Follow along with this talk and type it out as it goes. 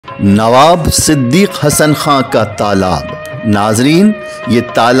نواب صدیق حسن خان کا تالاب۔ ناظرین، یہ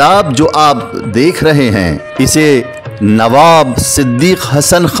تالاب جو آپ دیکھ رہے ہیں اسے نواب صدیق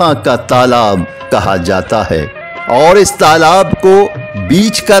حسن خان کا تالاب کہا جاتا ہے، اور اس تالاب کو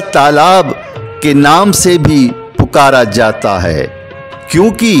بیچ کا تالاب کے نام سے بھی پکارا جاتا ہے،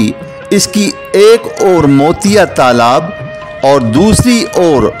 کیونکہ اس کی ایک اور موتیا تالاب اور دوسری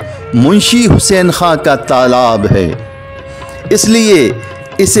اور منشی حسین خان کا تالاب ہے، اس لیے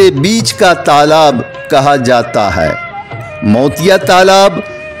اسے بیچ کا تالاب کہا جاتا ہے۔ موتیا تالاب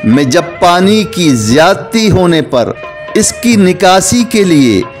میں جب پانی کی زیادتی ہونے پر اس کی نکاسی کے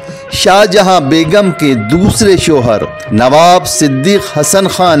لیے شاہ جہاں بیگم کے دوسرے شوہر نواب صدیق حسن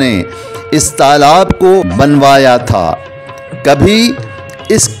خان نے اس تالاب کو بنوایا تھا۔ کبھی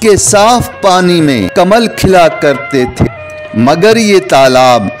اس کے صاف پانی میں کمل کھلا کرتے تھے، مگر یہ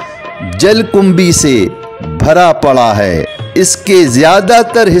تالاب جل کمبی سے بھرا پڑا ہے۔ اس کے زیادہ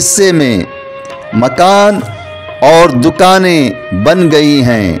تر حصے میں مکان اور دکانیں بن گئی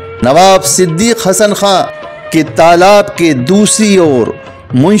ہیں۔ نواب صدیق حسن خان کے تالاب کے دوسری اور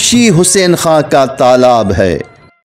منشی حسین خان کا تالاب ہے۔